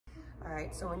All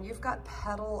right, so when you've got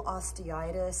pedal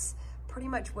osteitis, pretty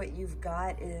much what you've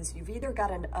got is you've either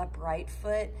got an upright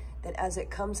foot that as it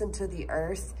comes into the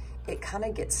earth, it kind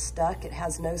of gets stuck. It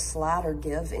has no slide or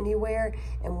give anywhere.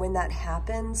 And when that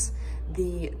happens,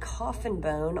 the coffin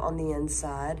bone on the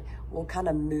inside will kind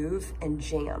of move and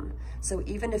jam. So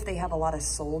even if they have a lot of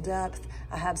sole depth,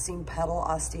 I have seen pedal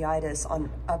osteitis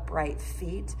on upright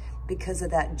feet because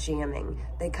of that jamming.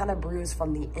 They kind of bruise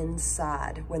from the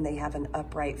inside when they have an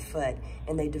upright foot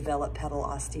and they develop pedal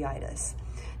osteitis.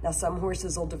 Now, some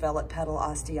horses will develop pedal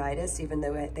osteitis even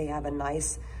though they have a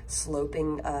nice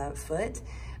sloping foot,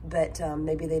 but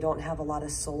maybe they don't have a lot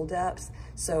of sole depth.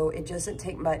 So it doesn't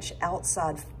take much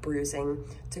outside bruising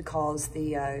to cause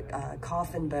the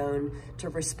coffin bone to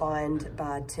respond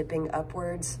by tipping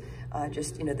upwards.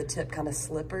 Just, you know, the tip kind of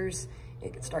slippers.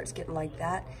 It starts getting like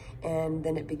that, and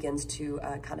then it begins to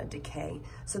kind of decay.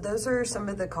 So those are some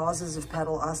of the causes of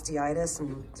pedal osteitis,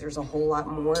 and there's a whole lot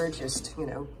more. Just, you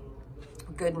know,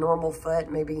 good normal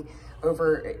foot, maybe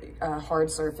over hard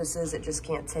surfaces, it just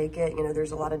can't take it. You know,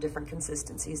 there's a lot of different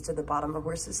consistencies to the bottom of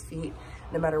horses' feet,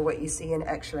 no matter what you see in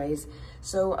x-rays.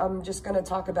 So I'm just gonna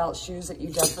talk about shoes that you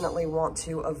definitely want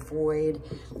to avoid.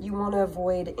 You wanna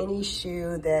avoid any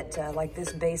shoe that, like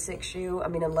this basic shoe, I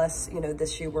mean, unless, you know,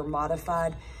 this shoe were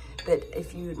modified, but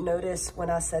if you notice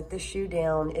when I set this shoe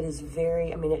down, it is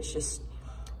very, I mean, it's just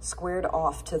squared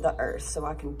off to the earth. So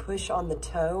I can push on the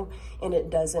toe and it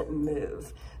doesn't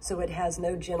move. So it has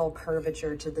no gentle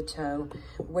curvature to the toe.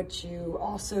 What you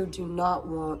also do not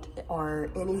want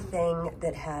are anything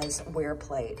that has wear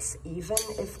plates. Even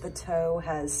if the toe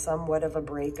has somewhat of a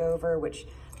breakover, which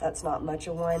that's not much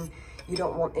of one, you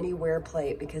don't want any wear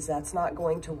plate because that's not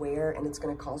going to wear and it's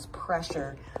going to cause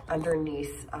pressure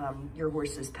underneath your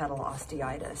horse's pedal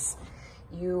osteitis.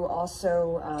 You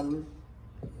also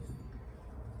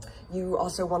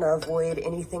want to avoid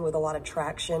anything with a lot of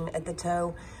traction at the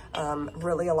toe,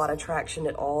 really a lot of traction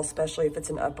at all, especially if it's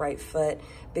an upright foot,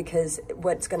 because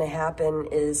what's going to happen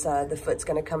is the foot's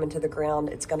going to come into the ground,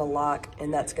 it's going to lock,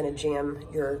 and that's going to jam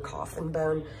your coffin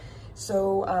bone.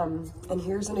 So, and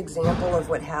here's an example of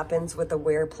what happens with a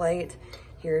wear plate.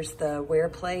 Here's the wear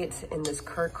plate in this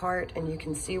Kirkhart, and you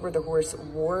can see where the horse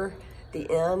wore the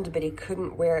end, but he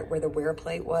couldn't wear it where the wear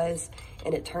plate was,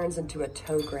 and it turns into a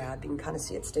toe grab. You can kind of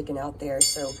see it sticking out there.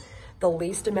 So the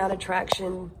least amount of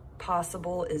traction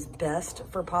possible is best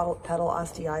for pedal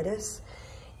osteitis.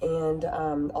 And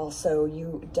also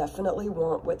you definitely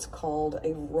want what's called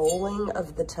a rolling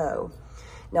of the toe.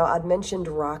 Now, I'd mentioned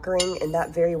rockering, and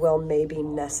that very well may be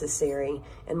necessary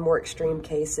in more extreme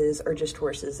cases, or just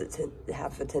horses that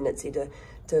have a tendency to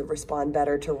respond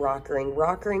better to rockering.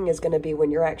 Rockering is going to be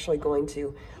when you're actually going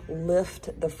to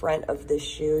lift the front of this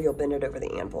shoe. You'll bend it over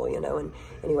the anvil, you know, and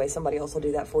anyway, somebody else will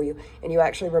do that for you. And you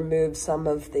actually remove some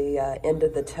of the end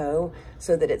of the toe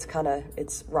so that it's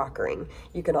rockering.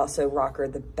 You can also rocker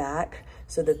the back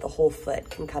so that the whole foot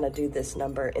can kind of do this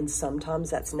number, and sometimes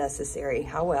that's necessary.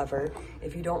 However,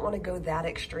 if you don't want to go that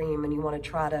extreme and you want to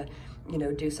try to, you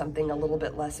know, do something a little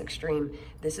bit less extreme,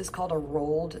 this is called a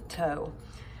rolled toe.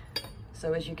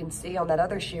 So as you can see on that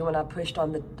other shoe, when I pushed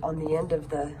on the end of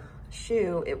the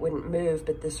shoe, it wouldn't move,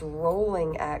 but this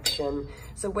rolling action,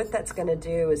 so what that's going to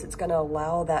do is it's going to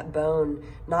allow that bone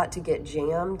not to get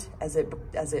jammed as it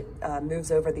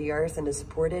moves over the earth and is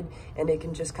supported, and it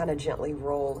can just kind of gently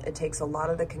roll. It takes a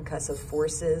lot of the concussive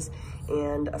forces,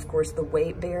 and of course the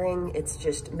weight bearing, it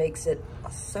just makes it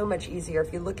so much easier.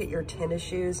 If you look at your tennis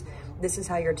shoes, this is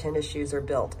how your tennis shoes are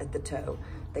built at the toe.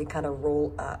 They kind of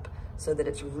roll up so that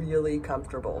it's really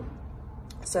comfortable.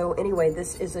 So anyway,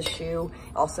 this is a shoe.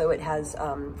 Also, it has,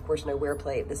 of course, no wear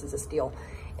plate. This is a steel.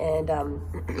 And,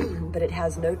 but it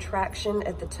has no traction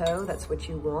at the toe. That's what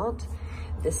you want.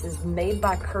 This is made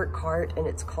by Kirkhart, and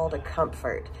it's called a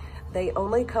Comfort. They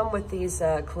only come with these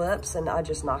clips, and I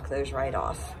just knock those right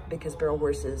off because barrel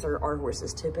horses, or our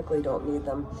horses, typically don't need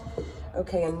them.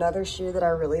 Okay, another shoe that I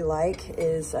really like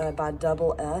is by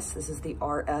Double S. This is the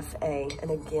RFA.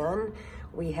 And again,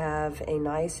 we have a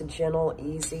nice, gentle,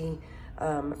 easy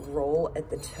roll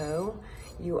at the toe.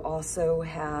 You also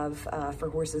have, for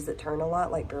horses that turn a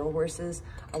lot, like barrel horses,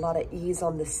 a lot of ease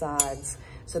on the sides,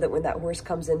 so that when that horse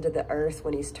comes into the earth,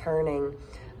 when he's turning,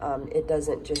 it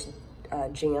doesn't just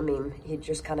jam him. He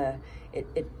just kind of,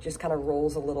 it just kind of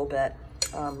rolls a little bit.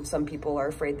 Some people are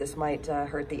afraid this might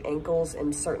hurt the ankles,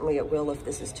 and certainly it will if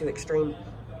this is too extreme.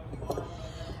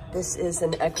 This is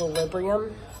an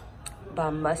Equilibrium by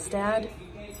Mustad,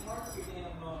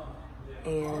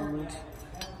 and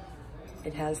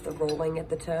it has the rolling at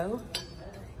the toe.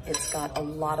 It's got a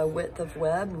lot of width of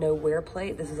web, no wear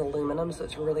plate. This is aluminum, so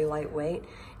it's really lightweight.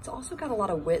 It's also got a lot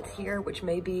of width here, which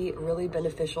may be really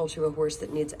beneficial to a horse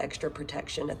that needs extra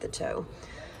protection at the toe.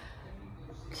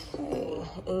 Okay,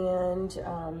 and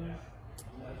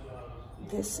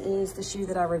this is the shoe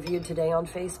that I reviewed today on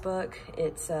Facebook.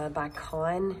 It's by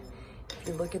Con. If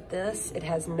you look at this, it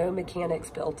has no mechanics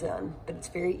built in, but it's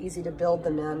very easy to build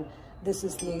them in. This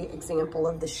is the example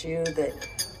of the shoe that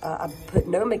I put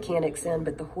no mechanics in,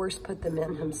 but the horse put them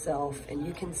in himself. And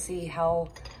you can see how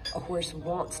a horse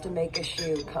wants to make a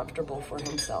shoe comfortable for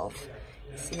himself.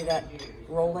 You see that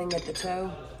rolling at the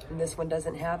toe? And this one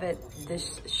doesn't have it.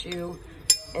 This shoe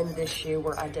and this shoe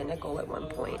were identical at one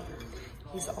point.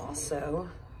 He's also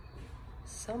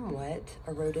somewhat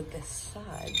eroded the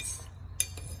sides.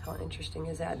 How interesting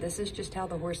is that? This is just how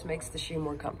the horse makes the shoe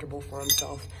more comfortable for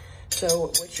himself. So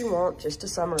what you want, just to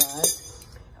summarize,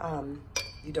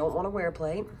 you don't want a wear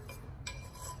plate.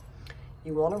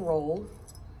 You want a roll.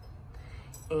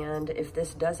 And if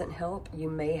this doesn't help, you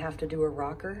may have to do a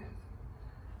rocker.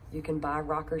 You can buy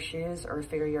rocker shoes, or a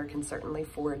farrier can certainly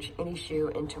forge any shoe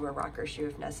into a rocker shoe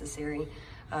if necessary.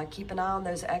 Keep an eye on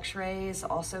those x-rays.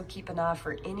 Also keep an eye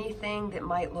for anything that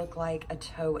might look like a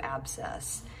toe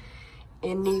abscess.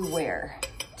 Anywhere.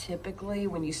 Typically,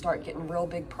 when you start getting real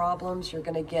big problems, you're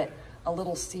gonna get a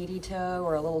little seedy toe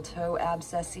or a little toe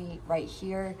abscessy right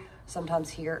here, sometimes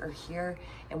here or here.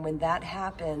 And when that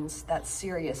happens, that's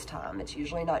serious time. It's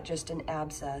usually not just an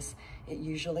abscess. It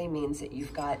usually means that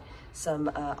you've got some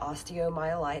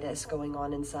osteomyelitis going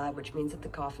on inside, which means that the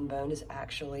coffin bone is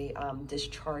actually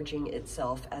discharging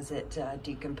itself as it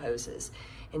decomposes.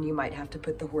 And you might have to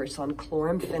put the horse on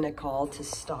chloramphenicol to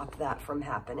stop that from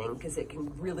happening, because it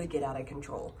can really get out of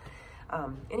control.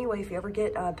 Anyway, if you ever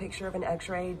get a picture of an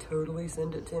x-ray, totally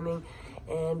send it to me.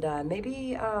 And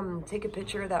maybe take a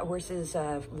picture of that horse's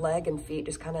leg and feet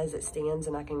just kind of as it stands,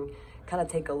 and I can kind of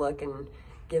take a look and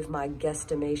give my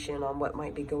guesstimation on what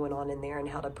might be going on in there and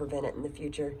how to prevent it in the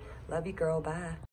future. Love you, girl. Bye.